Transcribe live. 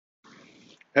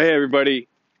Hey everybody,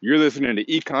 you're listening to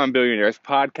Econ Billionaires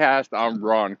podcast. I'm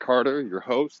Ron Carter, your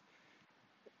host.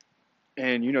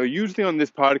 And usually on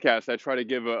this podcast, I try to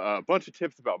give a bunch of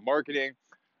tips about marketing,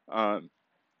 um,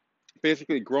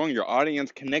 basically growing your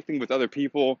audience, connecting with other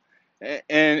people,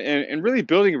 and really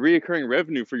building reoccurring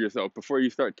revenue for yourself before you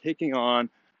start taking on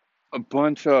a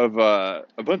bunch of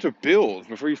bills,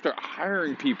 before you start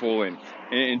hiring people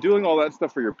and doing all that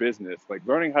stuff for your business, like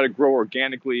learning how to grow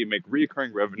organically and make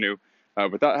reoccurring revenue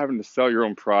without having to sell your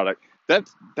own product.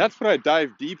 That's what I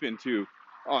dive deep into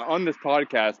on this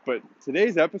podcast. But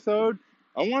today's episode,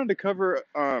 I wanted to cover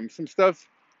some stuff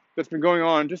that's been going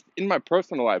on just in my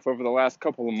personal life over the last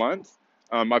couple of months.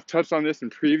 I've touched on this in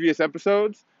previous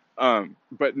episodes,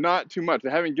 but not too much.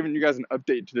 I haven't given you guys an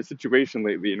update to the situation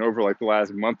lately and over like the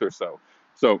last month or so.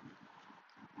 So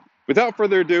without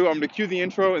further ado, I'm going to cue the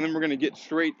intro and then we're going to get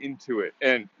straight into it.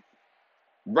 And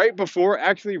right before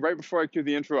I cue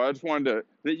the intro, I just wanted to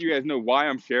let you guys know why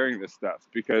I'm sharing this stuff,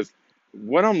 because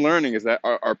what I'm learning is that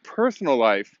our personal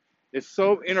life is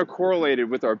so intercorrelated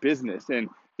with our business. And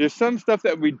there's some stuff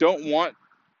that we don't want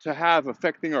to have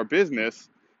affecting our business.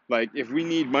 Like if we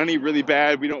need money really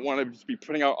bad, we don't want to just be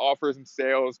putting out offers and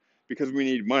sales because we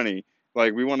need money.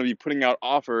 Like we want to be putting out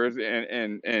offers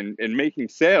and making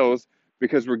sales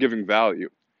because we're giving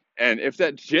value. And if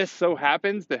that just so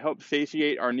happens to help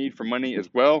satiate our need for money as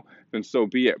well, then so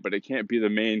be it. But it can't be the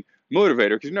main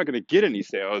motivator, because you're not going to get any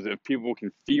sales if people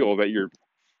can feel that you're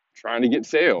trying to get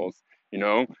sales.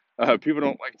 People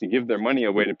don't like to give their money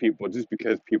away to people just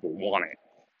because people want it.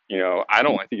 I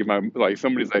don't like to give like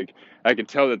somebody's like, I can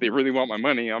tell that they really want my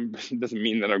money. It doesn't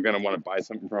mean that I'm going to want to buy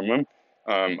something from them.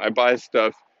 I buy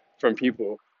stuff from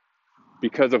people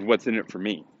because of what's in it for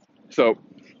me. So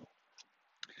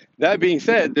that being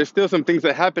said, there's still some things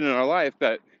that happen in our life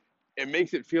that it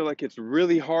makes it feel like it's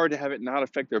really hard to have it not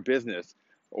affect our business,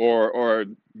 or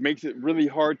makes it really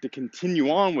hard to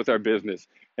continue on with our business.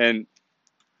 And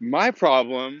my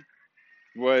problem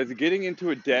was getting into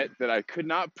a debt that I could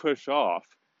not push off,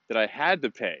 that I had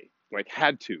to pay, like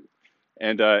had to.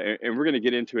 And we're going to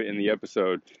get into it in the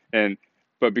episode.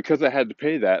 But because I had to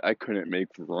pay that, I couldn't make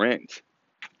rent.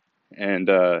 And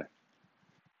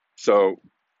so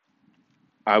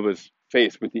I was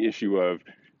faced with the issue of,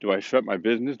 do I shut my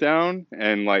business down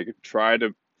and like try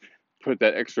to put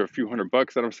that extra few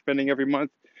 $100 that I'm spending every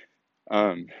month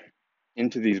um,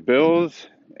 into these bills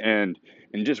and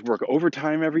just work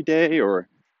overtime every day, or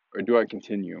do I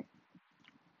continue?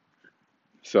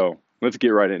 So let's get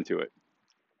right into it.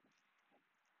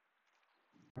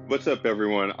 What's up,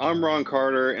 everyone? I'm Ron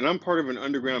Carter, and I'm part of an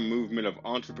underground movement of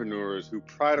entrepreneurs who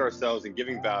pride ourselves in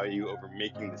giving value over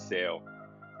making the sale.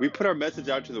 We put our message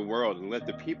out to the world and let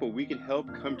the people we can help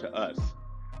come to us.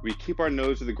 We keep our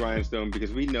nose to the grindstone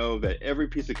because we know that every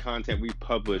piece of content we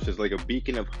publish is like a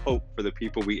beacon of hope for the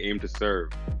people we aim to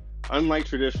serve. Unlike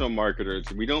traditional marketers,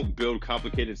 we don't build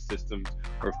complicated systems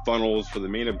or funnels for the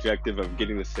main objective of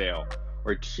getting the sale,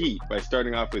 or cheat by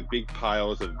starting off with big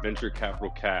piles of venture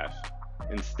capital cash.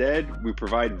 Instead, we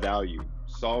provide value,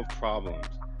 solve problems,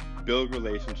 build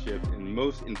relationships, and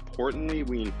most importantly,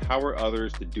 we empower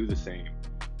others to do the same.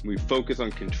 We focus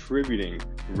on contributing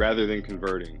rather than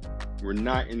converting. We're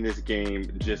not in this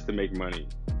game just to make money,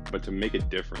 but to make a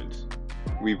difference.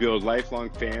 We build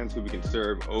lifelong fans who we can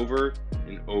serve over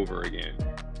and over again.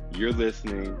 You're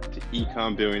listening to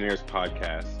Econ Billionaires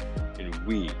Podcast, and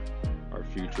we are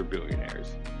future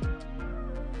billionaires.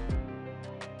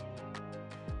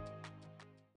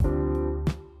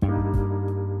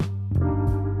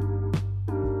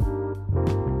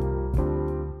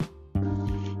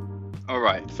 All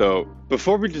right, so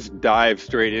before we just dive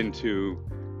straight into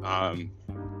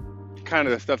kind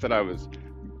of the stuff that I was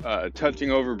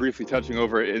briefly touching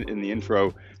over in the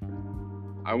intro,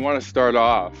 I want to start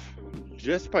off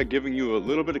just by giving you a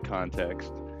little bit of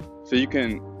context so you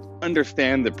can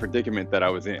understand the predicament that I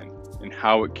was in and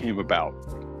how it came about.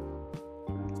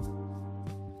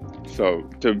 So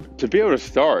to be able to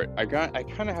start, I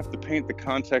kind of have to paint the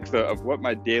context of what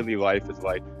my daily life is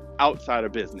like outside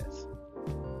of business.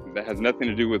 That has nothing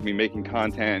to do with me making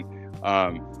content,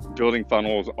 building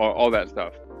funnels, all that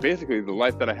stuff. Basically, the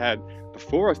life that I had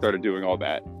before I started doing all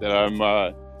that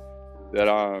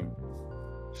I'm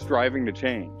striving to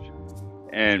change.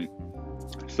 And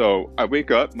so I wake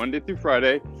up Monday through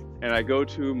Friday, and I go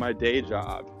to my day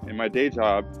job. And my day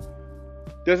job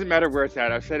doesn't matter where it's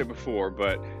at. I've said it before,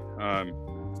 but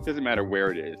it doesn't matter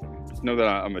where it is. Just know that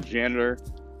I'm a janitor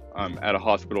at a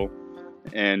hospital,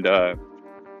 and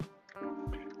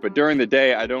but during the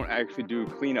day, I don't actually do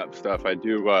cleanup stuff. I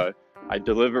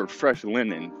deliver fresh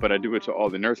linen, but I do it to all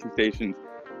the nursing stations.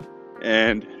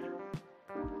 And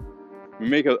we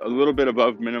make a little bit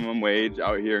above minimum wage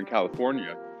out here in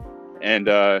California. And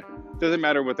it doesn't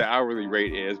matter what the hourly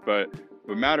rate is, but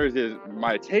what matters is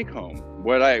my take home.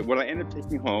 What I end up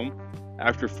taking home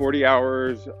after 40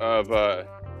 hours of,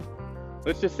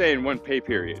 let's just say in one pay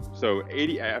period. So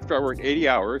after I work 80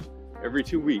 hours every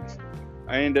 2 weeks,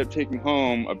 I end up taking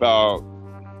home about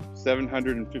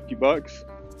 $750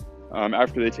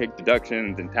 after they take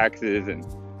deductions and taxes and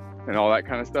all that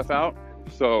kind of stuff out.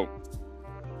 So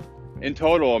in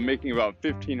total, I'm making about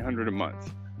 $1,500 a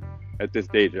month at this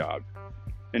day job.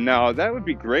 And now that would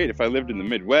be great if I lived in the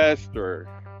Midwest or,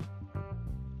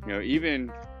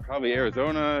 even probably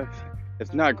Arizona.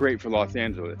 It's not great for Los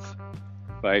Angeles.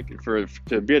 Like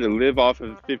to be able to live off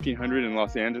of $1,500 in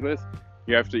Los Angeles,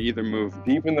 you have to either move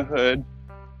deep in the hood,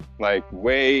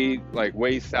 way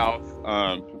south,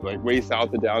 way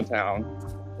south of downtown,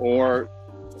 or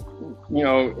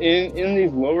in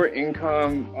these lower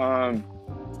income,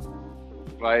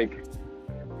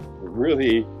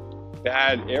 really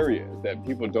bad areas that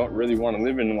people don't really want to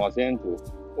live in Los Angeles,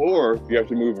 or you have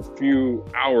to move a few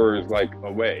hours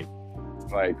away,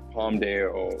 like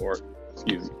Palmdale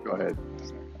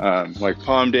like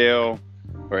Palmdale,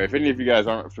 or if any of you guys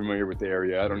aren't familiar with the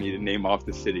area, I don't need to name off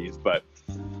the cities, but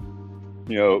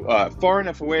far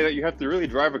enough away that you have to really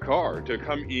drive a car to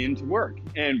come in to work.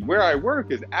 And where I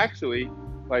work is actually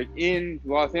in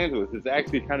Los Angeles. It's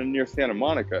actually kind of near Santa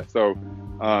Monica. So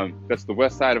that's the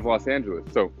west side of Los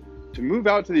Angeles. So to move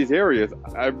out to these areas,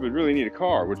 I would really need a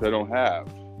car, which I don't have,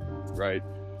 right?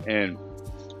 And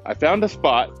I found a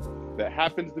spot that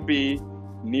happens to be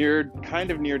kind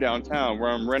of near downtown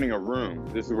where I'm renting a room.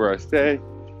 This is where I stay,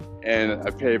 and I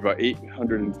pay about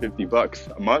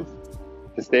 $850 a month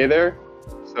to stay there.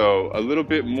 So a little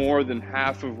bit more than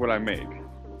half of what I make.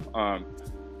 A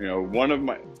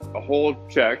whole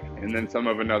check and then some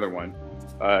of another one,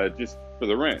 just for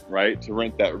the rent, right? To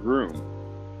rent that room.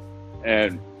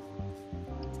 And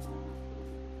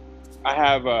I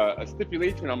have a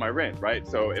stipulation on my rent, right?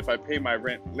 So if I pay my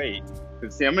rent late, I'm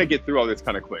gonna get through all this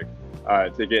kind of quick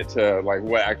to get to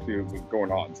what actually was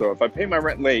going on. So if I pay my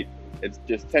rent late, it's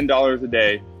just $10 a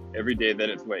day every day that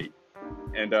it's late.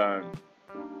 And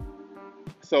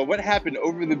so what happened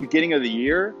over the beginning of the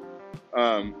year,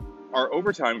 our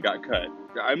overtime got cut.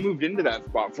 I moved into that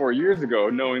spot 4 years ago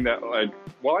knowing that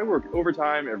while I work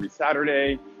overtime every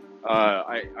Saturday,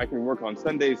 I can work on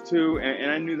Sundays too.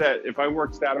 And I knew that if I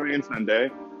worked Saturday and Sunday,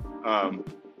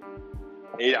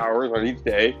 8 hours on each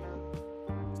day,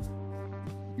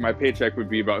 my paycheck would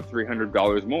be about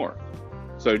 $300 more.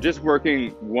 So just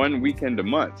working one weekend a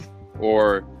month,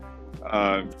 or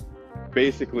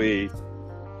basically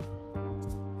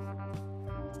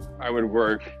I would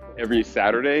work every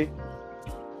Saturday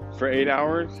for 8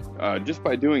 hours. Just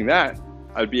by doing that,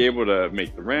 I'd be able to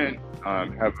make the rent,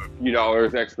 have a few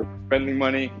dollars extra spending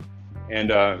money, and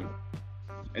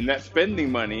that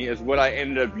spending money is what I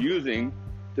ended up using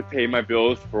to pay my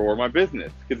bills for my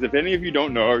business. Because if any of you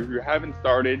don't know, or if you haven't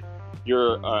started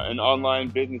an online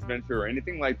business venture or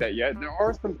anything like that yet, there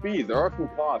are some fees, there are some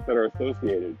costs that are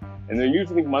associated, and they're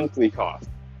usually monthly costs.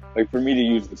 Like for me to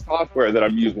use the software that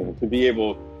I'm using to be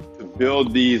able to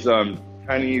build these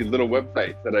tiny little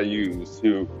websites that I use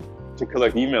to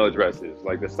collect email addresses.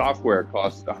 Like the software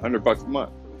costs $100 a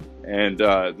month, and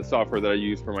the software that I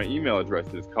use for my email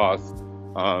addresses costs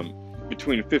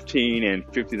between $15 and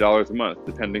 $50 a month,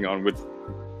 depending on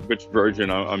which version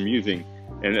I'm using.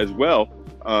 And as well,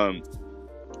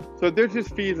 so there's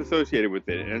just fees associated with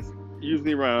it, and it's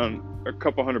usually around a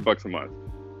couple $100 a month.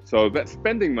 So that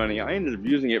spending money, I ended up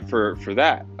using it for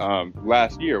that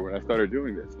last year when I started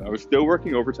doing this. And I was still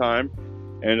working overtime,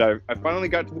 and I finally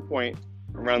got to the point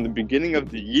around the beginning of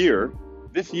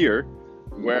this year,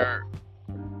 where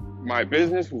my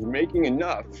business was making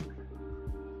enough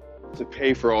to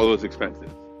pay for all those expenses.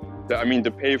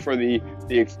 To pay for the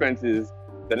expenses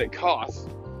that it costs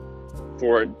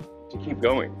for it to keep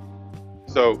going.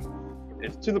 So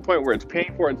it's to the point where it's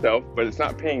paying for itself, but it's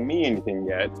not paying me anything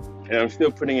yet. And I'm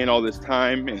still putting in all this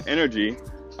time and energy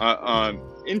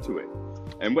into it.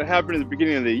 And what happened at the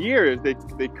beginning of the year is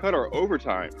they cut our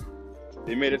overtime.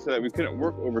 They made it so that we couldn't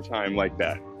work overtime like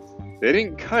that. They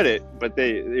didn't cut it, but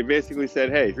they basically said,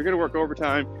 hey, if you're going to work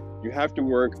overtime, you have to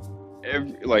work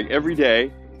every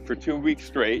day for 2 weeks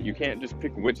straight. You can't just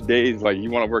pick which days, you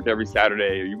want to work every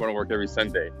Saturday or you want to work every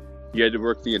Sunday. You had to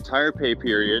work the entire pay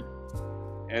period.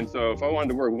 And so if I wanted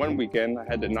to work one weekend, I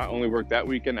had to not only work that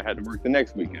weekend, I had to work the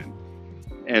next weekend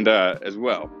and as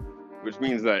well, which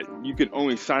means that you could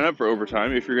only sign up for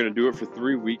overtime if you're going to do it for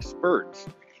 3 week spurts.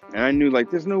 And I knew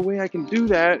there's no way I can do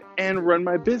that and run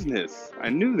my business. I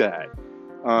knew that.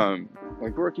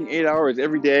 like working 8 hours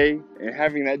every day and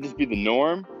having that just be the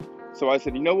norm. So I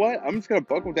said, you know what? I'm just gonna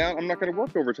buckle down. I'm not gonna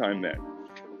work overtime then.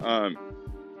 Um,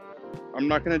 I'm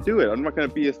not gonna do it. I'm not gonna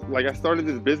be like I started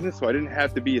this business, so I didn't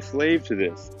have to be a slave to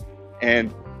this.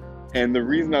 And and the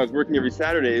reason I was working every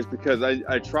Saturday is because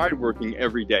I tried working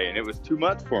every day and it was too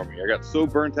much for me. I got so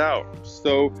burnt out,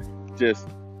 so just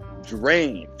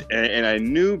drained. And I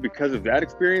knew because of that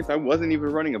experience, I wasn't even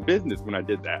running a business when I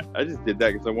did that. I just did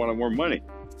that because I wanted more money.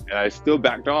 And I still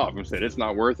backed off and said, it's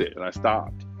not worth it. And I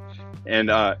stopped. And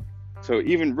so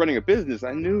even running a business,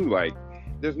 I knew like,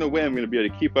 there's no way I'm going to be able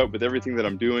to keep up with everything that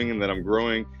I'm doing and that I'm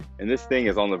growing. And this thing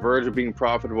is on the verge of being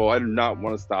profitable. I do not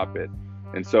want to stop it.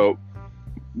 And so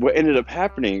what ended up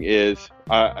happening is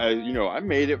I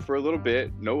made it for a little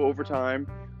bit, no overtime,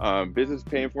 business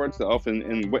paying for itself.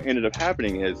 And what ended up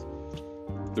happening is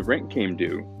the rent came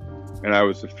due and I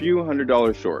was a few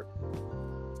 $100s short.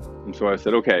 And so I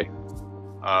said, okay,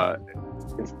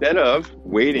 instead of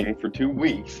waiting for 2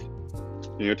 weeks,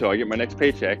 till I get my next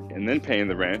paycheck and then paying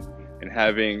the rent and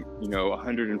having,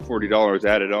 $140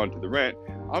 added on to the rent,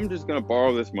 I'm just going to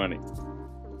borrow this money.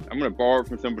 I'm going to borrow it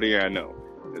from somebody I know.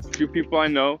 There's a few people I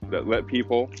know that let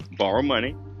people borrow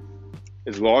money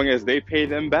as long as they pay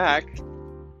them back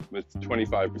with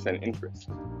 25% interest.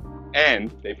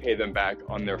 And they pay them back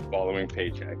on their following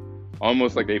paycheck.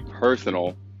 Almost like a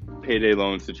personal payday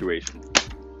loan situation.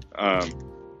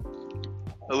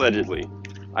 Allegedly,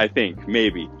 I think,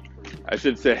 maybe. I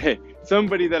should say,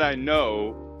 somebody that I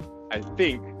know, I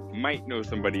think, might know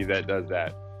somebody that does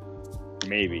that.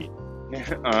 Maybe.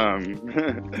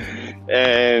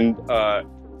 And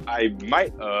I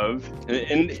might have,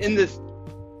 in this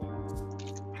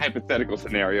hypothetical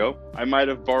scenario, I might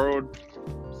have borrowed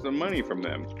some money from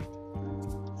them.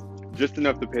 Just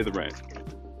enough to pay the rent.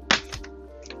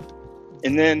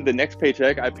 And then the next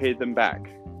paycheck, I paid them back.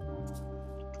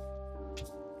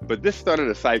 But this started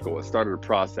a cycle. It started a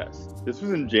process. This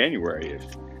was in January-ish.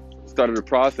 It started a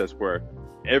process where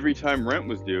every time rent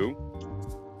was due,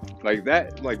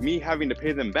 like me having to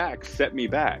pay them back set me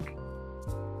back.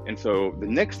 And so the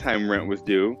next time rent was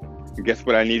due, guess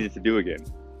what I needed to do again?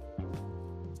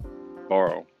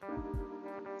 Borrow.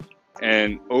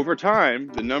 And over time,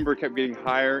 the number kept getting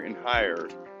higher and higher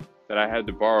that I had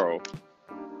to borrow.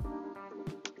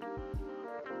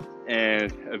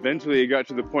 And eventually it got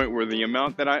to the point where the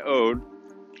amount that I owed,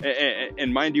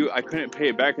 and mind you, I couldn't pay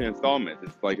it back in installments.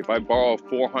 It's like if I borrow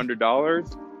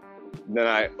 $400, then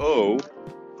I owe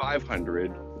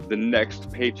 $500 the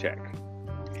next paycheck.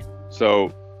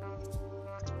 So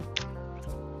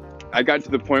I got to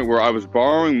the point where I was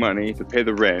borrowing money to pay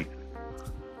the rent.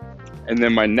 And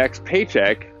then my next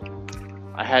paycheck,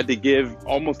 I had to give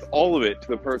almost all of it to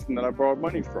the person that I borrowed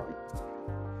money from.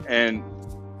 And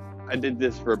I did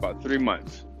this for about 3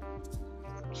 months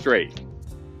straight,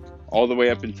 all the way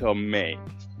up until May.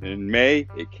 And in May,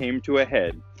 it came to a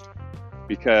head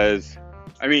because,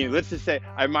 let's just say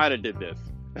I might have did this.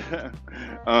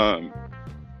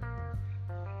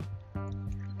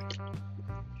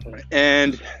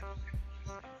 And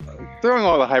throwing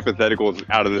all the hypotheticals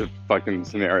out of the fucking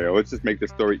scenario, let's just make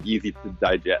this story easy to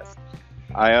digest.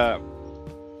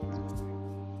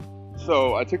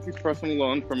 So I took these personal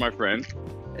loans from my friend,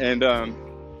 and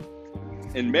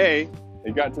in May,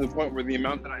 it got to the point where the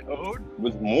amount that I owed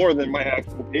was more than my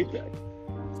actual paycheck.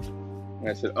 And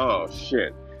I said, oh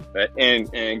shit.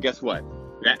 And guess what?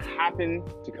 That happened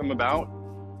to come about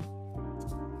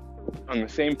on the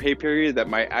same pay period that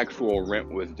my actual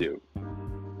rent was due.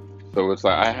 So it's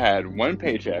like I had one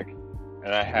paycheck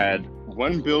and I had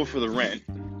one bill for the rent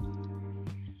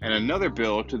and another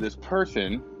bill to this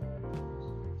person,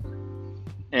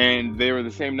 and they were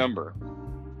the same number.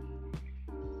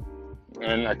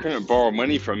 And I couldn't borrow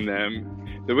money from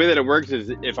them. The way that it works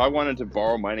is if I wanted to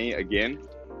borrow money again,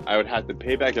 I would have to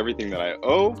pay back everything that I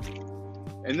owe,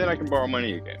 and then I can borrow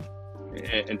money again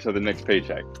until the next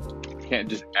paycheck. Can't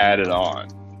just add it on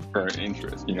for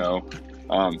interest,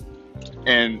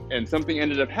 And something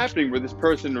ended up happening where this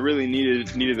person really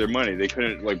needed their money. They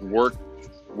couldn't work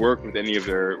with any of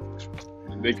their.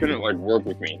 They couldn't work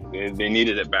with me. They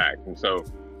needed it back, and so.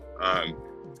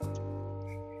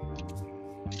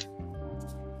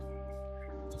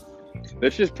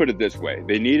 Let's just put it this way.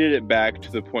 They needed it back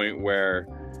to the point where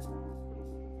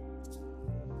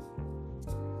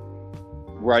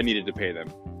I needed to pay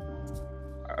them.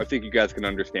 I think you guys can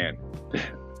understand.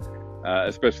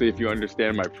 Especially if you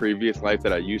understand my previous life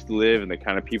that I used to live and the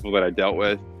kind of people that I dealt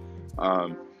with.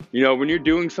 When you're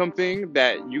doing something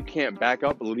that you can't back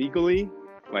up legally,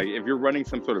 like if you're running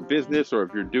some sort of business or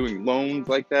if you're doing loans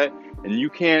like that, and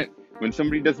when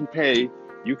somebody doesn't pay,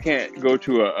 you can't go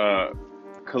to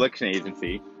collection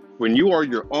agency, when you are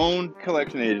your own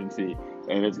collection agency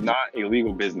and it's not a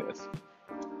legal business,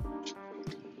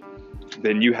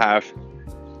 then you have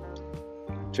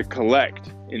to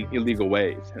collect in illegal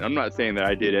ways. And I'm not saying that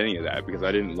I did any of that, because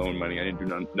I didn't loan money. I didn't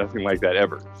do nothing like that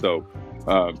ever. So,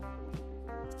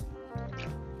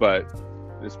 but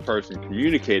this person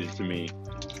communicated to me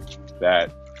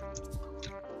that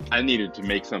I needed to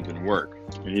make something work.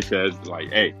 And he says,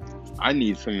 like, hey, I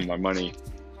need some of my money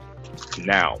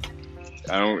now.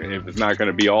 If it's not going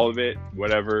to be all of it,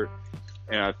 whatever.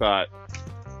 And I thought,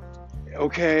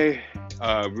 okay,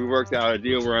 we worked out a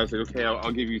deal where I was like, okay,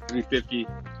 I'll give you $350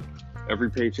 every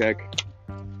paycheck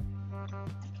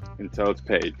until it's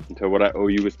paid, until what I owe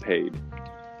you is paid.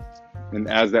 And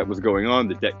as that was going on,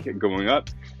 the debt kept going up.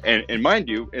 And mind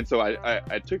you, and so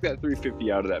I took that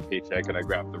 $350 out of that paycheck, and I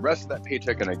grabbed the rest of that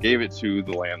paycheck and I gave it to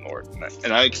the landlord.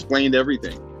 And I explained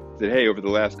everything. Said, hey, over the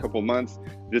last couple months,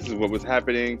 this is what was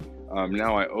happening.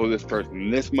 Now I owe this person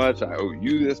this much. I owe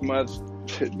you this much.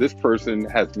 This person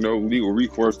has no legal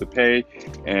recourse to pay,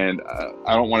 and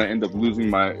I don't want to end up losing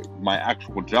my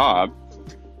actual job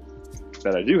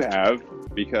that I do have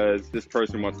because this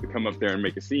person wants to come up there and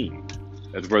make a scene.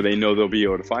 That's where they know they'll be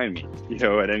able to find me,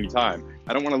 at any time.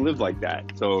 I don't want to live like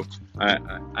that, so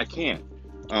I can't.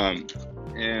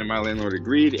 And my landlord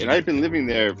agreed, and I've been living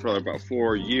there for about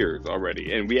 4 years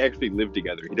already, and we actually live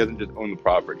together. He doesn't just own the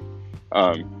property,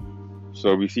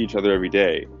 so we see each other every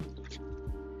day.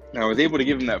 Now, I was able to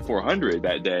give him that $400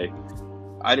 that day.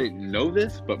 I didn't know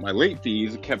this, but my late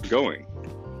fees kept going.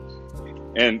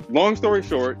 And long story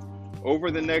short,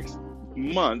 over the next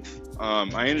month,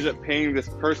 I ended up paying this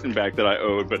person back that I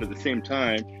owed, but at the same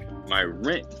time, my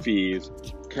rent fees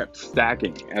kept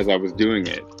stacking as I was doing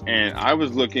it. And I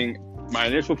was my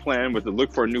initial plan was to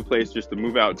look for a new place just to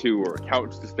move out to, or a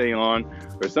couch to stay on,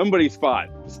 or somebody's spot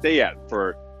to stay at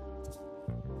for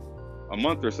a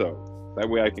month or so. That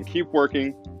way I can keep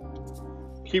working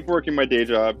my day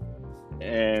job,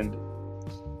 and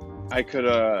I could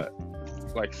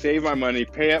save my money,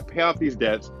 pay off these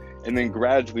debts, and then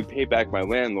gradually pay back my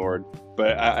landlord.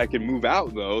 But I can move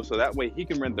out though, so that way he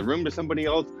can rent the room to somebody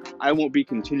else. I won't be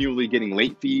continually getting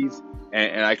late fees,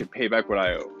 and I can pay back what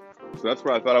I owe. So that's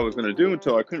what I thought I was going to do,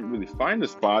 until I couldn't really find a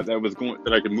spot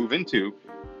that I could move into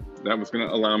that was going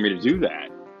to allow me to do that.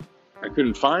 I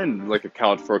couldn't find like a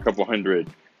couch for a couple $100.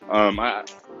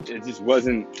 It just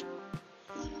wasn't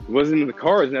in the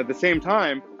cards. And at the same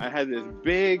time, I had this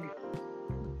big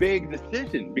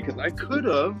decision, because I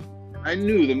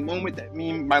knew the moment that me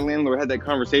and my landlord had that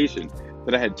conversation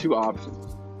that I had two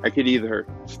options. I could either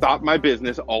stop my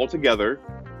business altogether,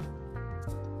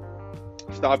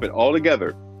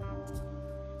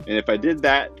 and if I did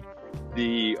that,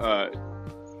 the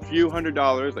few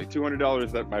 $100, like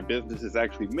 $200 that my business is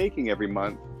actually making every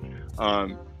month,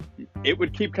 it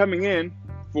would keep coming in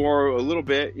for a little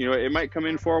bit. It might come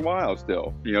in for a while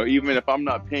still, even if I'm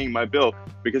not paying my bill,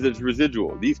 because it's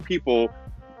residual. These people,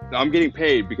 I'm getting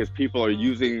paid because people are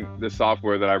using the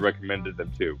software that I recommended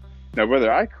them to. Now,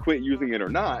 whether I quit using it or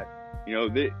not,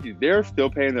 they're still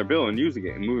paying their bill and using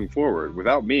it and moving forward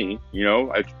without me.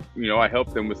 I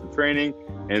helped them with some training,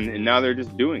 and now they're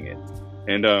just doing it.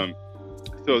 And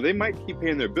so they might keep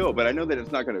paying their bill, but I know that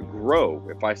it's not going to grow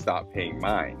if I stop paying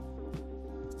mine.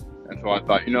 And so I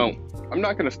thought, I'm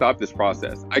not going to stop this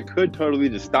process. I could totally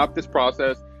just stop this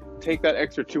process, take that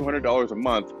extra $200 a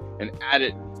month and add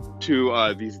it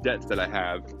to these debts that I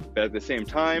have. But at the same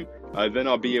time, then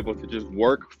I'll be able to just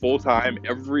work full time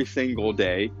every single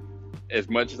day, as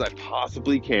much as I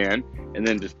possibly can, and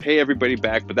then just pay everybody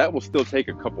back. But that will still take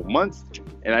a couple months.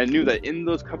 And I knew that in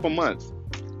those couple months,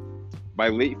 my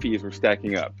late fees were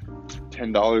stacking up.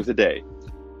 $10 a day.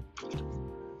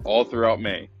 All throughout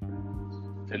May.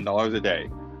 $10 a day.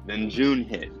 Then June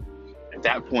hit. At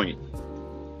that point,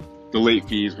 the late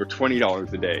fees were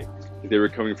 $20 a day. They were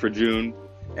coming for June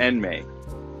and May.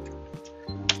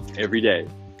 Every day.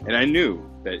 And I knew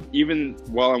that even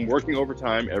while I'm working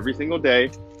overtime every single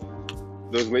day,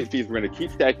 those late fees were going to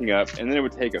keep stacking up, and then it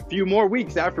would take a few more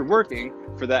weeks after working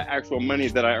for that actual money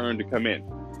that I earned to come in.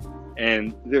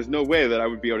 And there's no way that I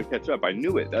would be able to catch up. I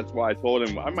knew it. That's why I told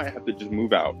him I might have to just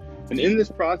move out. And in this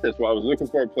process, while I was looking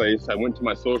for a place, I went to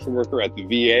my social worker at the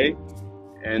VA,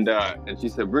 and she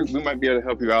said, we might be able to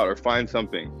help you out or find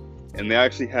something. And they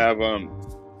actually have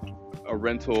a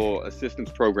rental assistance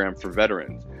program for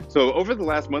veterans. So over the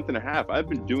last month and a half, I've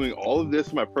been doing all of this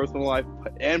in my personal life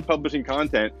and publishing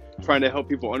content, trying to help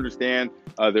people understand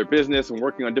their business and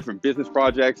working on different business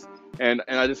projects. And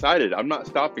I decided I'm not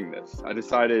stopping this. I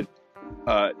decided,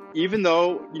 even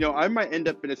though, I might end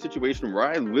up in a situation where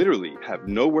I literally have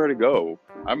nowhere to go,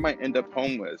 I might end up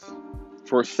homeless.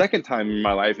 for a second time in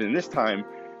my life, and this time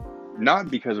not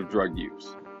because of drug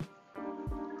use,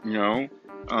 you know.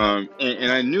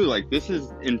 And I knew like this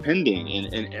is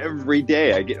impending, and every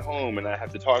day I get home and I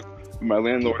have to talk to my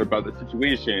landlord about the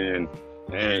situation,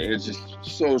 and it's just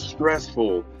so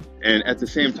stressful. And at the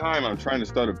same time, I'm trying to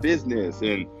start a business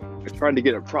and I'm trying to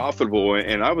get it profitable.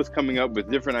 And I was coming up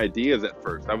with different ideas at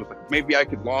first. I was like, maybe I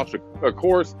could launch a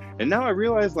course. And now I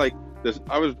realized like this,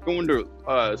 I was going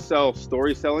to sell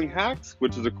story selling hacks,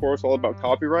 which is a course all about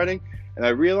copywriting. And I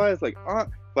realized like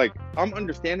I'm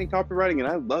understanding copywriting and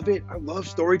I love it. I love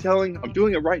storytelling. I'm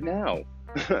doing it right now.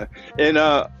 and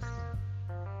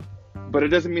but it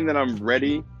doesn't mean that I'm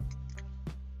ready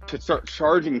to start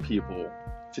charging people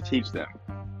to teach them.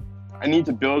 I need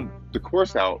to build the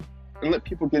course out and let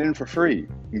people get in for free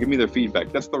and give me their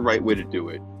feedback. That's the right way to do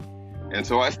it. And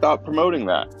so I stopped promoting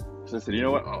that. So I said, you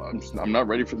know what? I'm not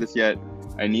ready for this yet.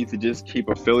 I need to just keep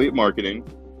affiliate marketing,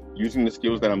 using the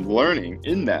skills that I'm learning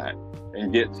in that,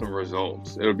 and get some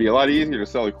results. It would be a lot easier to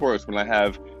sell a course when I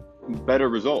have better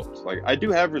results. Like I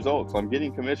do have results. I'm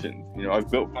getting commissions. You know,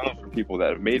 I've built funnels for people that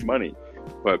have made money,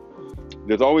 but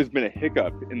there's always been a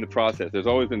hiccup in the process. There's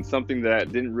always been something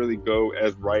that didn't really go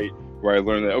as right, where I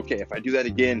learned that, okay, if I do that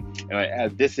again and I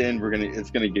add this in, it's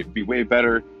gonna be way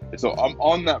better. And so I'm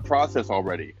on that process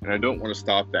already, and I don't want to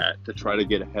stop that to try to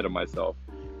get ahead of myself.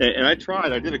 And I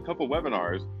did a couple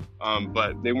webinars,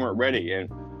 but they weren't ready.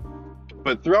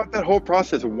 But throughout that whole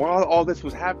process, while all this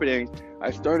was happening, I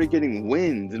started getting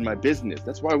wins in my business.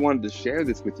 That's why I wanted to share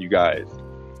this with you guys.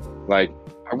 Like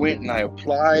I went and I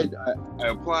applied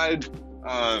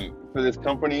for this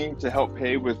company to help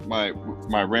pay with my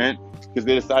rent, because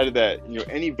they decided that, you know,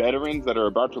 any veterans that are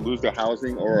about to lose their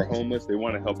housing or are homeless, they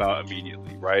want to help out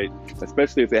immediately, right?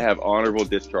 Especially if they have honorable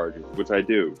discharges, which I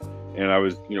do. And I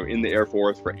was, you know, in the Air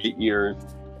Force for 8 years,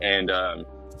 and I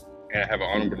have an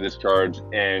honorable discharge,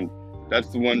 and that's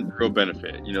the one real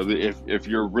benefit. You know, if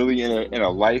you're really in a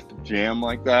life jam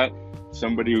like that,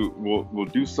 somebody will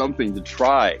do something to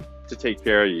try to take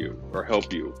care of you or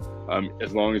help you,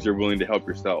 as long as you're willing to help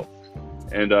yourself.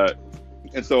 And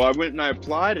so I went and I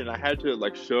applied, and I had to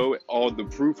like show all the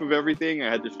proof of everything. I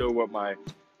had to show what my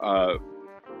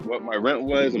rent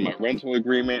was and my rental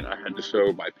agreement. I had to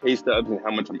show my pay stubs and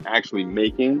how much I'm actually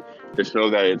making, to show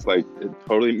that it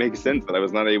totally makes sense that I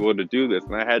was not able to do this.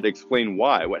 And I had to explain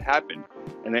what happened.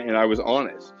 And I was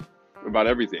honest about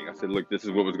everything. I said, look, this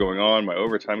is what was going on. My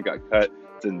overtime got cut.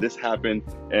 Then this happened.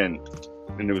 And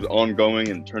it was ongoing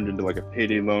and turned into like a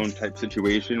payday loan type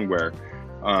situation where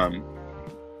I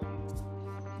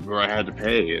had to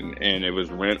pay, and it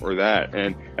was rent or that.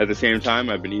 And at the same time,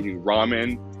 I've been eating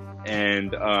ramen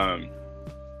and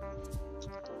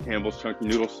Campbell's Chunky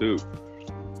Noodle Soup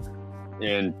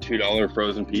and $2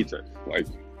 frozen pizzas. Like,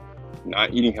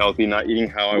 not eating healthy, not eating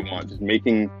how I want, just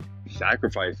making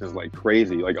sacrifices like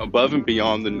crazy, like above and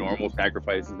beyond the normal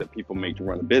sacrifices that people make to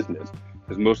run a business.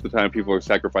 Because most of the time people are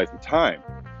sacrificing time.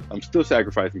 I'm still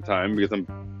sacrificing time because I'm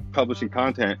publishing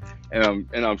content,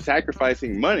 and I'm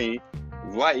sacrificing money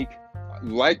like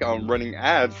I'm running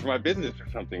ads for my business or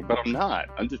something, but I'm not.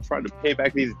 I'm just trying to pay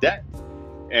back these debts.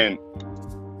 And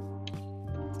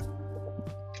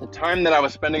the time that I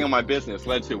was spending on my business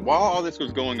led to, while all this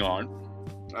was going on,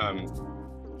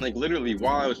 like literally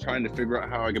while I was trying to figure out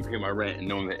how I could pay my rent, and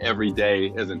knowing that every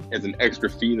day is an extra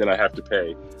fee that I have to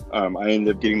pay, I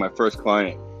ended up getting my first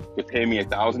client to pay me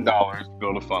 $1,000 to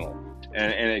build a funnel.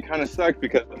 And it kind of sucked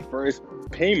because the first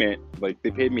payment, like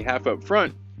they paid me half up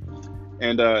front.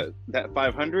 And that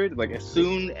 500, like as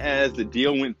soon as the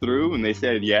deal went through and they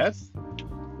said yes,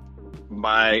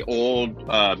 my old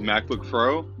MacBook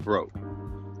Pro broke.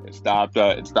 It stopped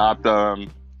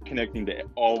connecting to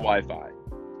all Wi-Fi.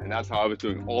 And that's how I was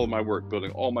doing all of my work,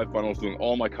 building all my funnels, doing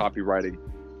all my copywriting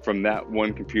from that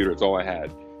one computer. It's all I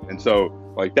had. And so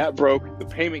like that broke, the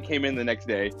payment came in the next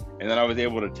day, and then I was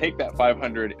able to take that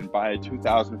 500 and buy a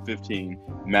 2015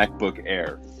 MacBook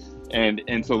Air.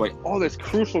 And so like all this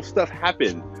crucial stuff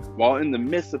happened while in the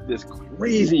midst of this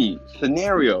crazy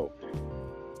scenario.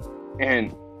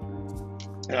 And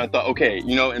I thought, okay,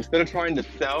 you know, instead of trying to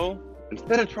sell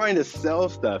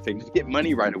stuff and just get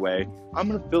money right away,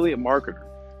 I'm an affiliate marketer.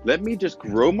 Let me just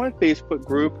grow my Facebook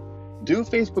group, do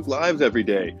Facebook Lives every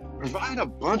day, provide a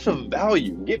bunch of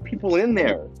value, get people in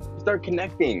there, start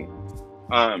connecting.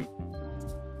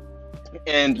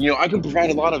 And, you know, I can provide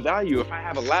a lot of value if I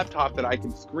have a laptop that I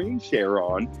can screen share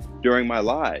on during my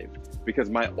live. Because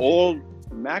my old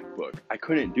MacBook, I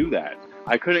couldn't do that.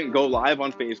 I couldn't go live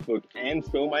on Facebook and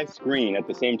show my screen at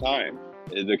the same time.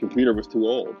 the computer was too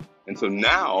old. And so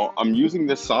now I'm using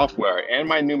this software and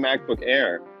my new MacBook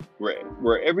Air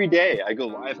where every day I go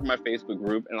live in my Facebook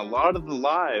group, and a lot of the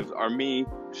lives are me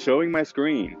showing my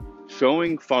screen,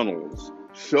 showing funnels,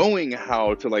 showing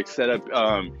how to like set up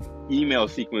email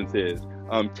sequences,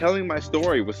 telling my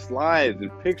story with slides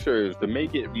and pictures to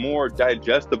make it more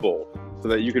digestible so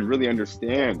that you can really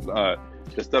understand the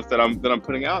stuff that I'm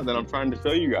putting out, that I'm trying to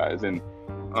show you guys. And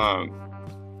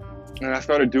I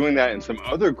started doing that in some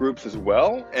other groups as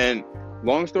well. And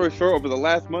long story short, over the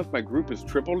last month, my group has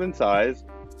tripled in size.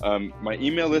 My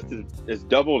email list is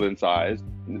doubled in size.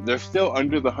 They're still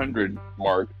under the 100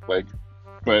 mark,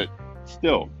 but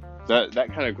still, that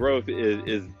kind of growth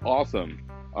is awesome.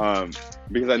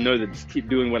 Because I know to just keep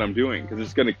doing what I'm doing, because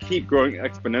it's going to keep growing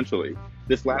exponentially.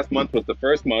 This last month was the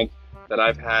first month that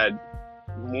I've had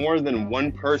more than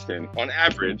one person. On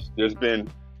average, there's been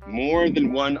more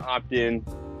than one opt-in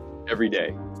every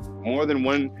day, more than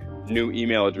one new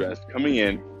email address coming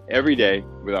in every day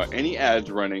without any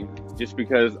ads running, just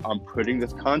because I'm putting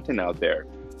this content out there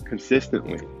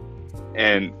consistently.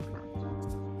 And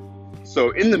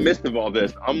so in the midst of all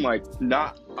this, I'm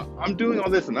doing all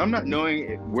this and I'm not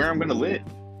knowing where I'm going to live.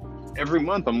 Every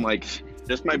month, I'm like,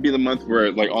 this might be the month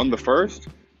where, like, on the 1st,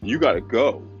 you got to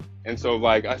go. And so,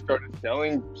 like, I started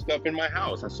selling stuff in my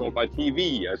house. I sold my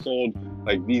TV. I sold,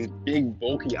 like, these big,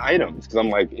 bulky items. Because I'm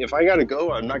like, if I got to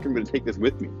go, I'm not going to be able to take this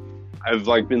with me. I've,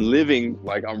 like, been living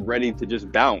like I'm ready to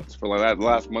just bounce for, like, that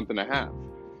last month and a half.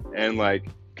 And, like,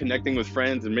 connecting with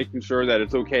friends and making sure that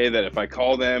it's okay that if I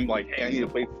call them, like, hey, I need a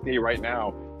place to stay right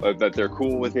now, that they're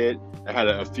cool with it. I had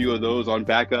a few of those on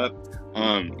backup.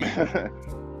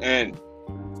 And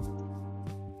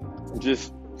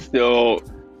just still,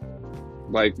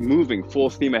 like, moving full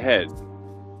steam ahead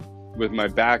with my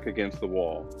back against the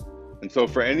wall. And so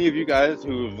for any of you guys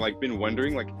who've, like, been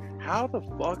wondering, like, how the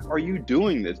fuck are you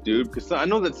doing this, dude? Because I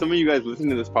know that some of you guys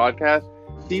listening to this podcast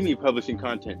see me publishing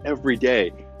content every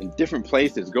day in different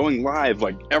places, going live,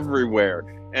 like, everywhere,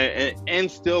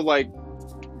 and still, like,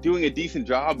 doing a decent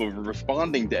job of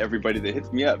responding to everybody that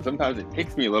hits me up. Sometimes it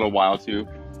takes me a little while to,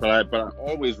 but I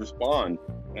always respond.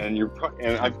 And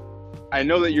I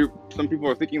know that some people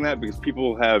are thinking that because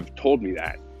people have told me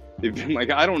that. They've been like,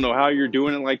 I don't know how you're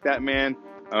doing it like that, man.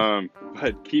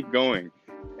 But keep going.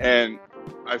 And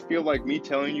I feel like me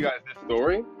telling you guys this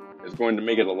story is going to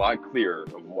make it a lot clearer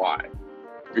of why.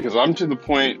 Because I'm to the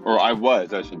point, or I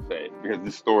should say, because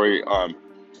this story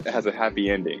has a happy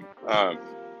ending.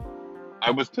 I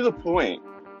was to the point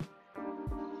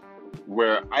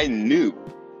where I knew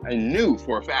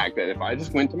for a fact that if I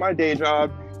just went to my day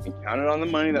job and counted on the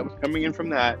money that was coming in from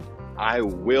that, I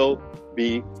will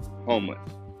be homeless.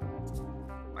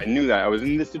 I knew that. I was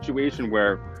in this situation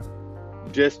where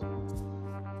just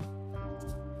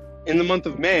in the month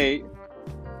of May,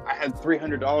 I had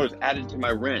 $300 added to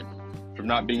my rent from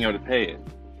not being able to pay it.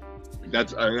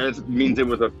 That means it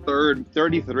was a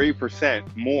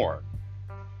 33% more.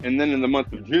 And then in the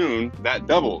month of June, that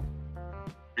doubled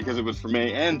because it was for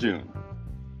May and June.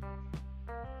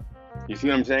 You see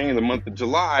what I'm saying? In the month of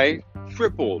July,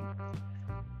 tripled.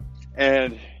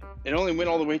 And it only went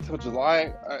all the way till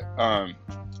July.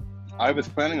 I was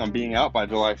planning on being out by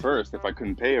July 1st if I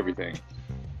couldn't pay everything.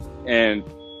 And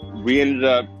we ended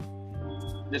up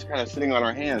just kind of sitting on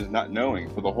our hands, not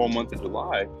knowing for the whole month of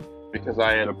July, because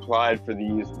I had applied for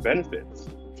these benefits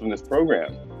from this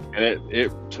program. And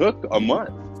it took a month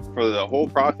for the whole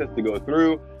process to go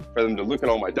through, for them to look at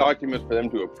all my documents, for them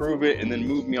to approve it, and then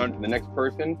move me on to the next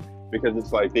person. Because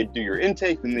it's like they do your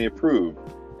intake, then they approve,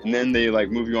 and then they, like,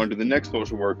 move you on to the next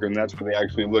social worker, and that's where they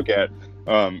actually look at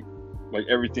like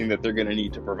everything that they're going to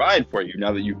need to provide for you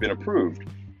now that you've been approved.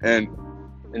 And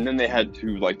then they had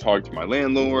to, like, talk to my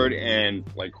landlord and,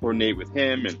 like, coordinate with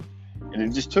him, and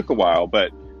it just took a while.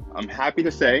 But I'm happy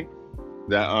to say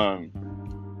that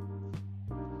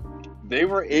they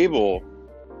were able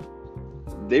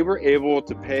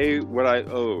to pay what I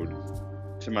owed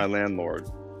to my landlord.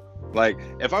 Like,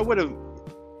 if I would have,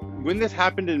 when this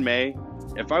happened in May,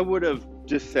 if I would have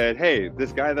just said, hey,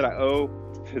 this guy that I owe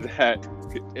that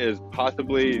is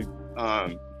possibly,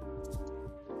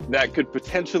 that could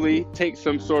potentially take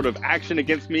some sort of action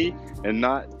against me and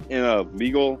not in a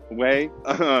legal way,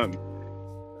 and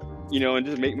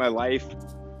just make my life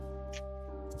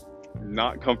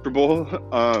not comfortable,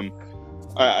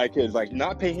 I could, like,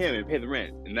 not pay him and pay the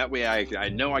rent. And that way I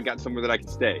know I got somewhere that I can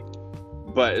stay.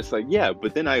 But it's like, yeah,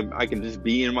 but then I can just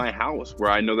be in my house where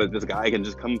I know that this guy can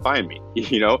just come find me.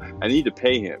 I need to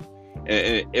pay him.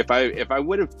 And if I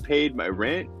would have paid my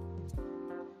rent,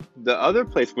 the other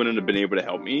place wouldn't have been able to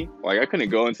help me. Like, I couldn't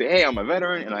go and say, hey, I'm a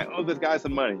veteran and I owe this guy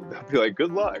some money. They'll be like,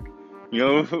 good luck. you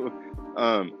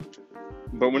know.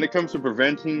 But when it comes to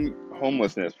preventing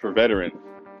homelessness for veterans,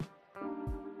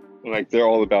 like they're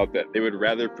all about that. They would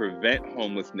rather prevent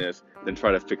homelessness than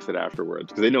try to fix it afterwards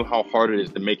because they know how hard it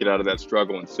is to make it out of that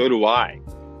struggle, and so do I.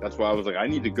 That's why I was like, I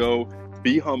need to go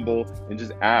be humble and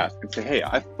just ask and say, hey,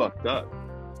 I fucked up.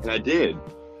 And I did.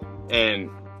 And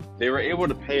they were able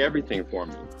to pay everything for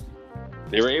me.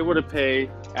 They were able to pay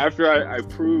after I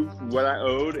proved what I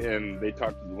owed, and they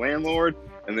talked to the landlord,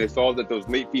 and they saw that those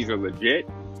late fees are legit,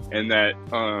 and that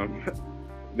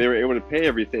they were able to pay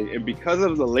everything. And because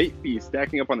of the late fees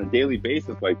stacking up on a daily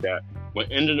basis like that, what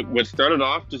started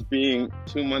off just being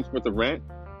 2 months worth of rent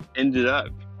ended up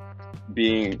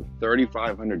being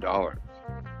 $3,500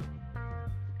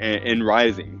 and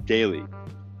rising daily.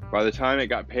 By the time it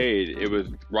got paid, it was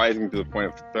rising to the point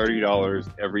of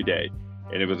 $30 every day.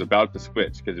 And it was about to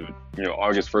switch because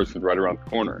August 1st was right around the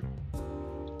corner.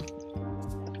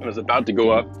 It was about to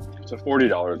go up to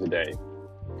 $40 a day.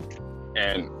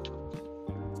 And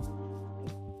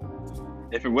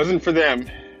if it wasn't for them,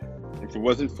 if it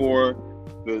wasn't for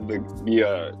the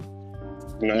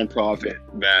nonprofit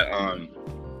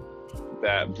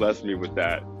that blessed me with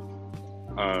that,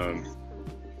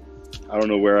 I don't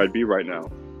know where I'd be right now.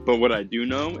 But what I do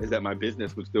know is that my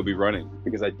business would still be running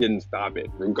because I didn't stop it,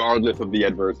 regardless of the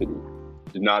adversity.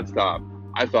 Did not stop.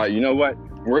 I thought, you know what?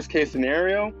 Worst case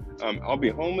scenario, I'll be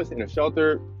homeless in a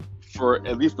shelter for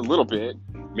at least a little bit.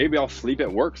 Maybe I'll sleep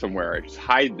at work somewhere. Just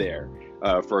hide there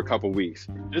for a couple weeks,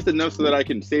 just enough so that I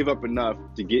can save up enough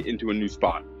to get into a new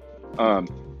spot.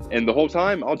 And the whole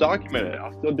time, I'll document it.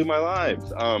 I'll still do my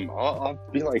lives. I'll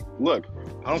be like, look,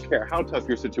 I don't care how tough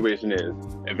your situation is.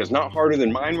 If it's not harder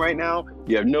than mine right now,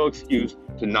 you have no excuse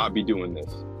to not be doing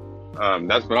this.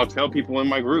 That's what I'll tell people in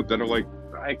my group that are like,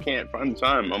 I can't find the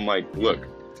time. I'm like, look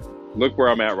where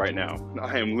I'm at right now.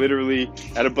 I am literally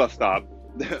at a bus stop,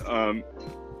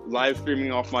 live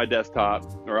streaming off my desktop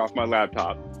or off my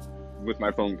laptop with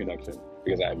my phone connection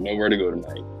because I have nowhere to go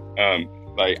tonight.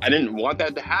 I didn't want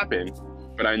that to happen,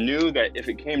 but I knew that if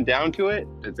it came down to it,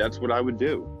 that's what I would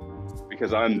do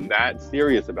because I'm that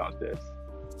serious about this.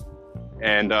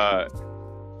 And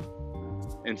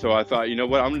so I thought, you know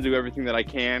what, I'm gonna do everything that I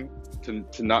can to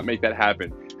not make that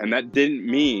happen. And that didn't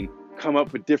mean come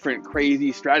up with different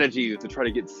crazy strategies to try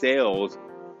to get sales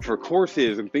for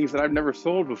courses and things that I've never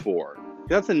sold before.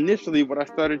 That's initially what I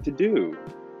started to do.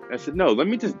 I said, no, let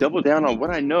me just double down on what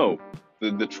I know,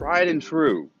 the tried and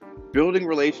true, building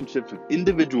relationships with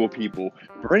individual people,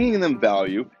 bringing them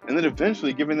value, and then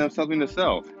eventually giving them something to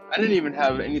sell. I didn't even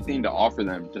have anything to offer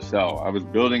them to sell. I was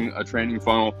building a training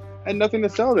funnel. I had nothing to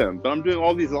sell them, but I'm doing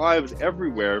all these lives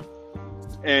everywhere.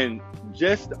 And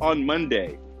just on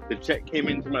Monday, the check came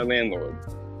into my landlord.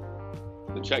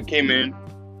 The check came in.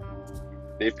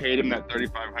 They paid him that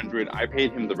 $3,500. I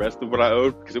paid him the rest of what I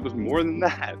owed because it was more than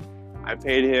that. I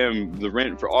paid him the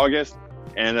rent for August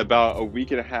and about a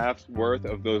week and a half's worth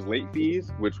of those late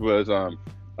fees, which was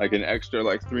like an extra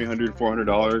like $300,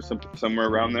 $400, somewhere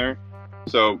around there.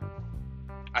 So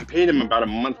I paid him about a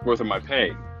month's worth of my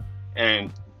pay.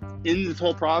 And in this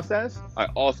whole process, I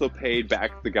also paid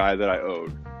back the guy that I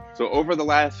owed. So over the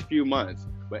last few months,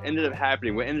 what ended up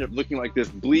happening, what ended up looking like this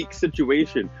bleak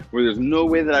situation where there's no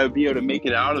way that I would be able to make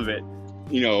it out of it,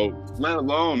 let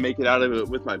alone make it out of it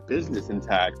with my business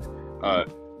intact,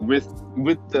 with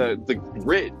the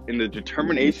grit and the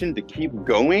determination to keep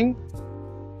going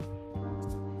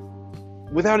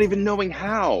without even knowing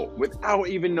how. I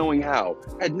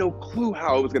had no clue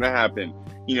how it was going to happen,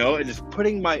 and just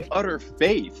putting my utter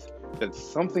faith that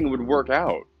something would work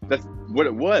out. That's what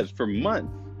it was for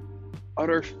months.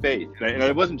 Utter faith. And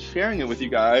I wasn't sharing it with you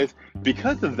guys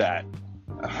because of that.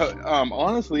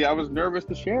 Honestly, I was nervous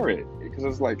to share it because I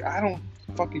was like, I don't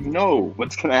fucking know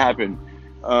what's going to happen.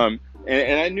 And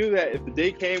I knew that if the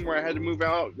day came where I had to move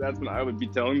out, that's when I would be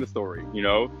telling the story,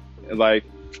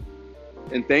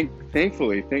 and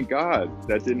thankfully, thank God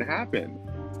that didn't happen.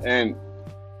 And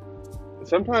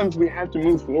sometimes we have to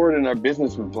move forward in our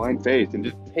business with blind faith and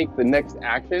just take the next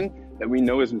action that we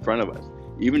know is in front of us.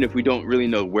 Even if we don't really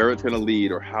know where it's going to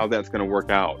lead or how that's going to work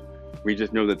out, we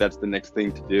just know that that's the next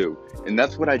thing to do. And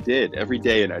that's what I did every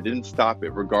day, and I didn't stop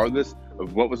it, regardless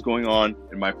of what was going on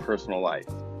in my personal life.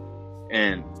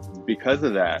 And because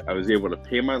of that, I was able to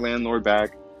pay my landlord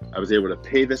back. I was able to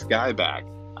pay this guy back.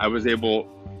 I was able,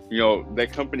 that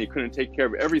company couldn't take care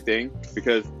of everything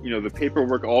because, the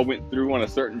paperwork all went through on a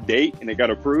certain date and it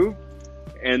got approved.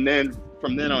 And then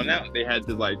from then on out, they had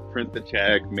to print the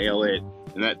check, mail it.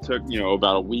 And that took,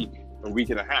 about a week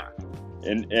and a half.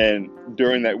 And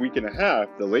during that week and a half,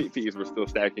 the late fees were still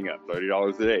stacking up,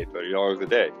 $30 a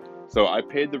day. So I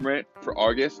paid the rent for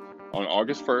August on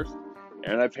August 1st.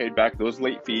 and I paid back those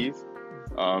late fees.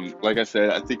 Like I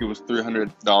said, I think it was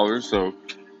 $300. So,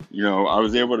 I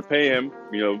was able to pay him,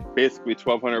 basically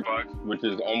 $1,200, which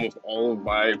is almost all of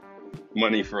my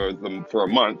money for a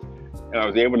month. And I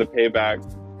was able to pay back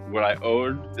what I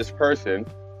owed this person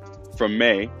from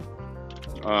May.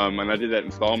 And I did that in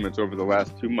installments over the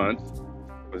last 2 months.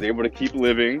 I was able to keep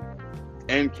living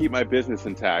and keep my business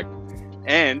intact.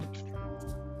 And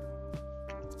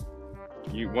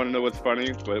you want to know what's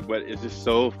funny? What is just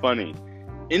so funny?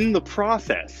 In the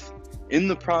process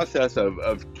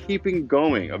of keeping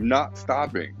going, of not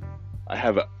stopping, I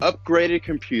have an upgraded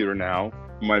computer now,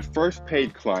 my first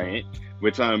paid client,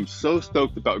 which I'm so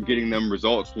stoked about getting them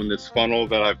results when this funnel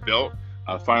that I've built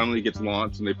finally gets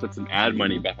launched and they put some ad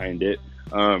money behind it.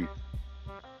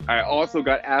 I also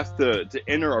got asked to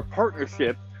enter a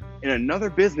partnership in another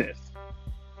business.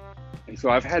 And so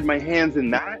I've had my hands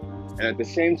in that. And at the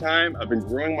same time, I've been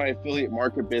growing my affiliate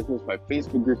market business. My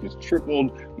Facebook group has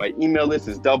tripled. My email list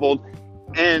has doubled.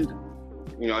 And,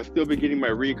 I've still been getting my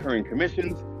recurring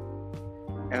commissions.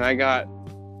 And I got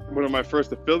one of my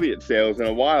first affiliate sales in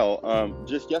a while,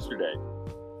 just yesterday.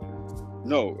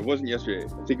 No, it wasn't yesterday.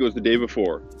 I think it was the day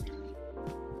before.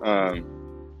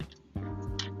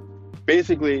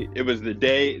 Basically, it was the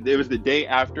day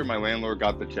after my landlord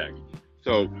got the check.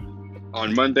 So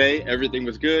on Monday, everything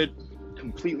was good,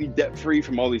 completely debt-free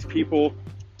from all these people.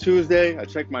 Tuesday, I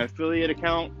checked my affiliate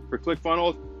account for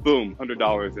ClickFunnels, boom,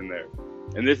 $100 in there.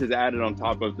 And this is added on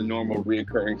top of the normal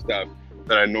recurring stuff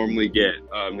that I normally get,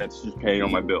 that's just paying all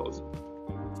my bills.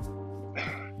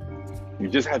 You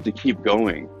just have to keep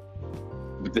going.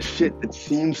 But the shit that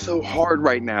seems so hard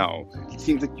right now, it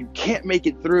seems like you can't make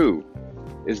it through,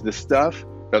 is the stuff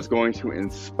that's going to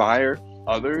inspire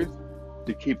others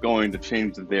to keep going to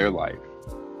change their life.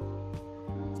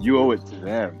 You owe it to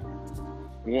them.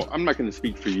 Well, I'm not going to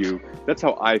speak for you. That's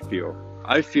how I feel.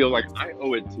 I feel like I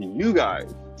owe it to you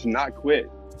guys to not quit,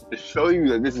 to show you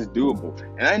that this is doable.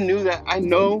 And I knew that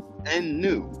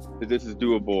this is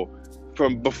doable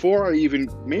from before I even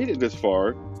made it this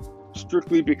far,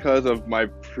 strictly because of my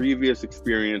previous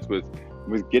experience with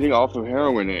getting off of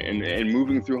heroin and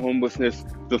moving through homelessness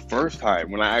the first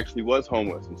time when I actually was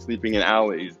homeless and sleeping in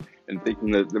alleys and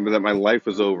thinking that my life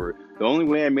was over. The only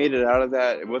way I made it out of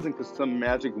that, it wasn't because some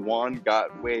magic wand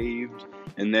got waved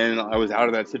and then I was out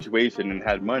of that situation and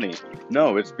had money.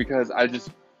 No, it's because I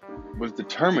just was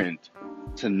determined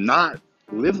to not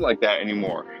live like that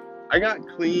anymore. I got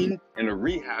clean in a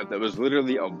rehab that was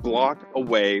literally a block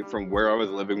away from where I was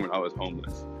living when I was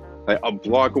homeless. Like a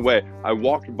block away. I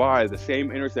walked by the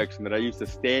same intersection that I used to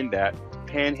stand at,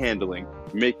 panhandling,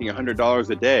 making $100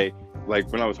 a day.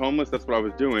 Like when I was homeless, that's what I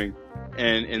was doing.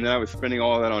 And then I was spending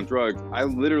all of that on drugs. I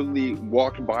literally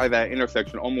walked by that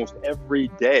intersection almost every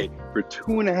day for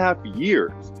 2.5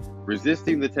 years,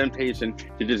 resisting the temptation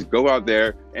to just go out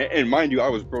there. And mind you, I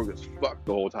was broke as fuck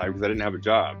the whole time because I didn't have a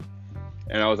job.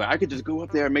 And I was like, I could just go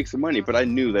up there and make some money. But I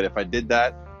knew that if I did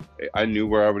that, I knew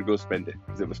where I would go spend it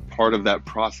because it was part of that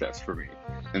process for me.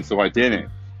 And so I didn't.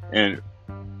 And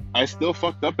I still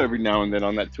fucked up every now and then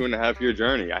on that 2.5-year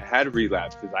journey. I had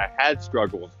relapses. I had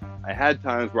struggles. I had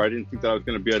times where I didn't think that I was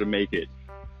going to be able to make it.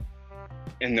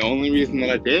 And the only reason that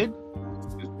I did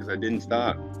is because I didn't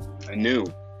stop. I knew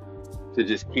to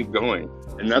just keep going.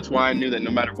 And that's why I knew that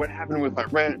no matter what happened with my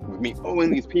rent, with me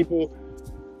owing these people,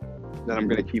 that I'm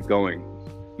going to keep going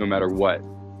no matter what.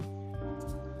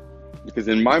 Because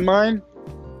in my mind,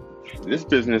 this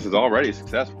business is already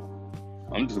successful.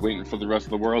 I'm just waiting for the rest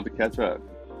of the world to catch up.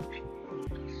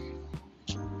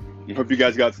 I hope you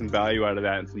guys got some value out of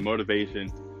that and some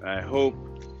motivation. I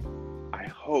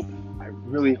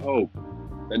really hope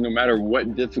that no matter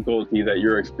what difficulty that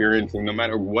you're experiencing, no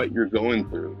matter what you're going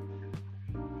through,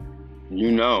 you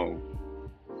know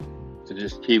to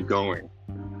just keep going.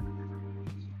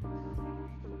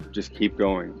 Just keep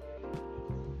going.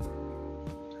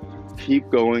 Keep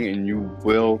going and you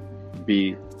will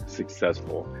be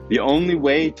successful. The only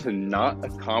way to not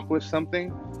accomplish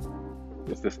something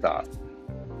is to stop.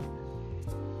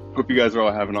 Hope you guys are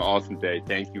all having an awesome day.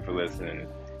 Thank you for listening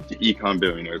to Ecom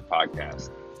Billionaires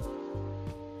Podcast.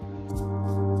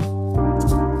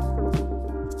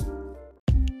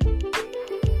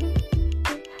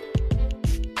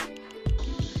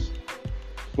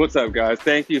 What's up, guys?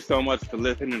 Thank you so much for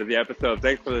listening to the episode.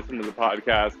 Thanks for listening to the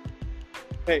podcast.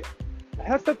 Hey, I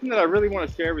have something that I really want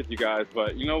to share with you guys,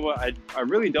 but you know what? I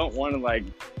really don't want to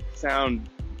sound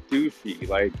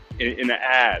douchey, in an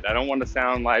ad. I don't want to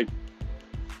sound like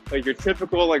your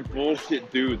typical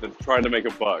bullshit dude that's trying to make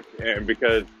a buck. And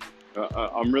because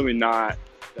I'm really not.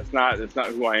 That's not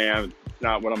who I am. It's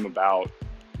not what I'm about.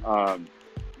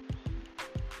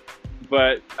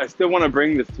 but I still want to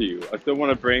bring this to you. I still want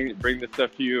to bring this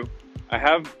stuff to you. I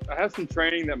have some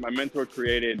training that my mentor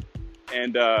created,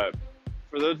 and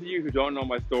for those of you who don't know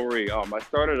my story, I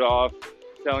started off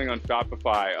selling on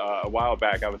Shopify a while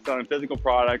back. I was selling physical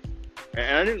products,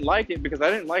 and I didn't like it because I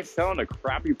didn't like selling a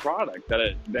crappy product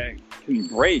that can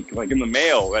break, like in the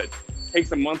mail, that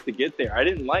takes a month to get there. I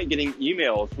didn't like getting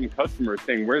emails from customers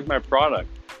saying, "Where's my product?"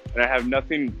 And I have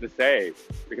nothing to say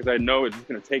because I know it's just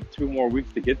going to take 2 more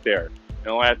weeks to get there. And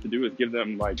all I have to do is give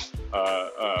them like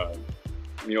a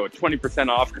 20%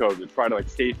 off code to try to like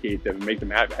satiate them and make them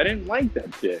happy. I didn't like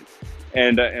that shit.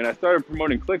 And I started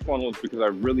promoting ClickFunnels because I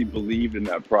really believed in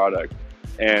that product.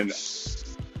 And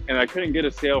I couldn't get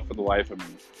a sale for the life of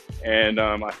me. And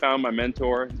I found my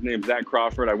mentor. His name's Zach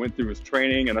Crawford. I went through his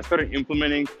training and I started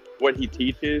implementing what he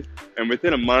teaches. And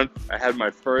within a month, I had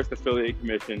my first affiliate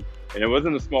commission. And it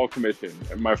wasn't a small commission.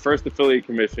 My first affiliate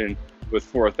commission was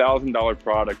for a $1,000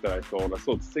 product that I sold. I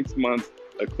sold 6 months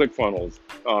of ClickFunnels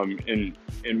in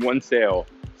one sale.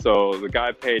 So the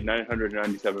guy paid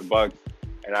 $997,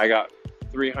 and I got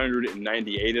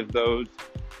 398 of those,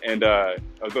 and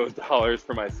of those dollars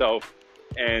for myself.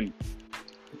 And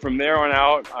from there on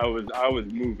out, I was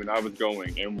moving, I was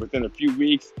going, and within a few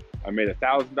weeks, I made a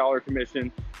 $1,000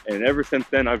 commission. And ever since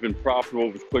then, I've been profitable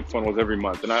with ClickFunnels every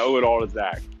month, and I owe it all to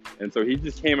Zach. And so he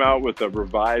just came out with a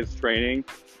revised training,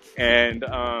 and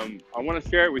I want to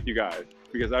share it with you guys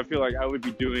because I feel like I would be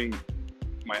doing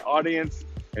my audience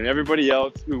and everybody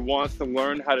else who wants to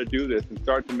learn how to do this and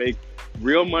start to make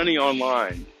real money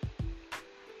online,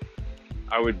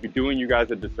 I would be doing you guys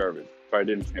a disservice if I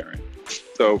didn't share it.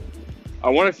 So I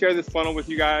want to share this funnel with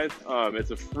you guys.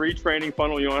 It's a free training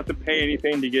funnel. You don't have to pay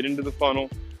anything to get into the funnel.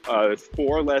 It's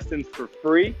 4 lessons for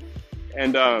free.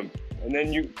 And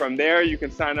then from there, you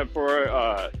can sign up for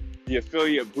the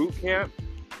affiliate bootcamp.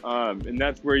 And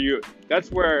that's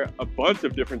where a bunch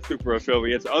of different super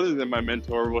affiliates, other than my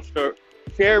mentor, will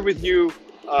share with you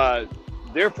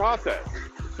their process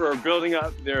for building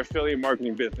up their affiliate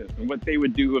marketing business and what they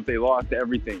would do if they lost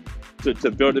everything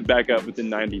to build it back up within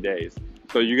 90 days.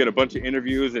 So you get a bunch of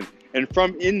interviews, and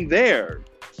from in there,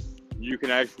 you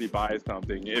can actually buy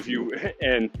something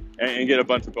and get a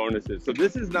bunch of bonuses. So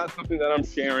this is not something that I'm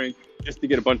sharing just to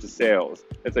get a bunch of sales.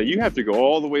 It's like you have to go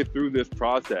all the way through this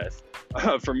process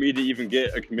for me to even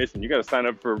get a commission. You got to sign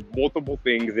up for multiple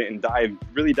things and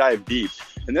really dive deep.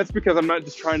 And that's because I'm not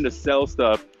just trying to sell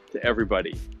stuff to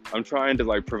everybody. I'm trying to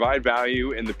like provide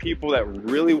value, and the people that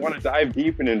really want to dive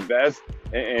deep and invest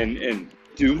and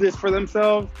do this for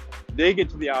themselves, they get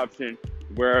to the option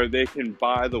where they can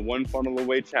buy the One Funnel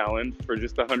Away Challenge for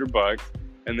just $100,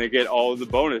 and they get all of the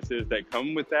bonuses that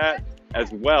come with that,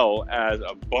 as well as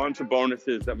a bunch of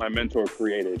bonuses that my mentor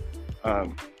created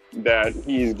that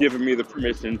he's given me the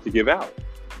permission to give out.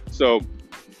 So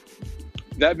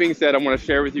that being said, I want to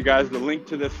share with you guys the link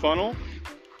to this funnel.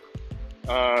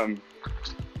 To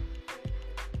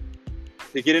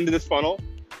get into this funnel,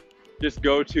 just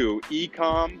go to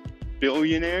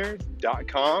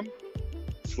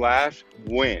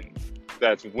ecombillionaires.com/win.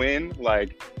 That's win,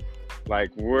 like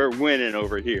we're winning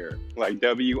over here, like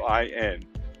WIN.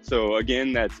 So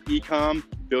again, that's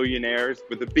ecombillionaires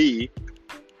with a B.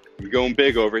 We're going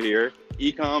big over here.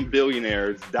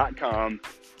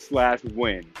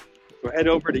 ecombillionaires.com/win. So head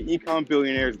over to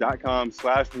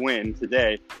ecombillionaires.com/win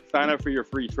today. Sign up for your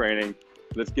free training.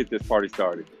 Let's get this party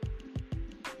started.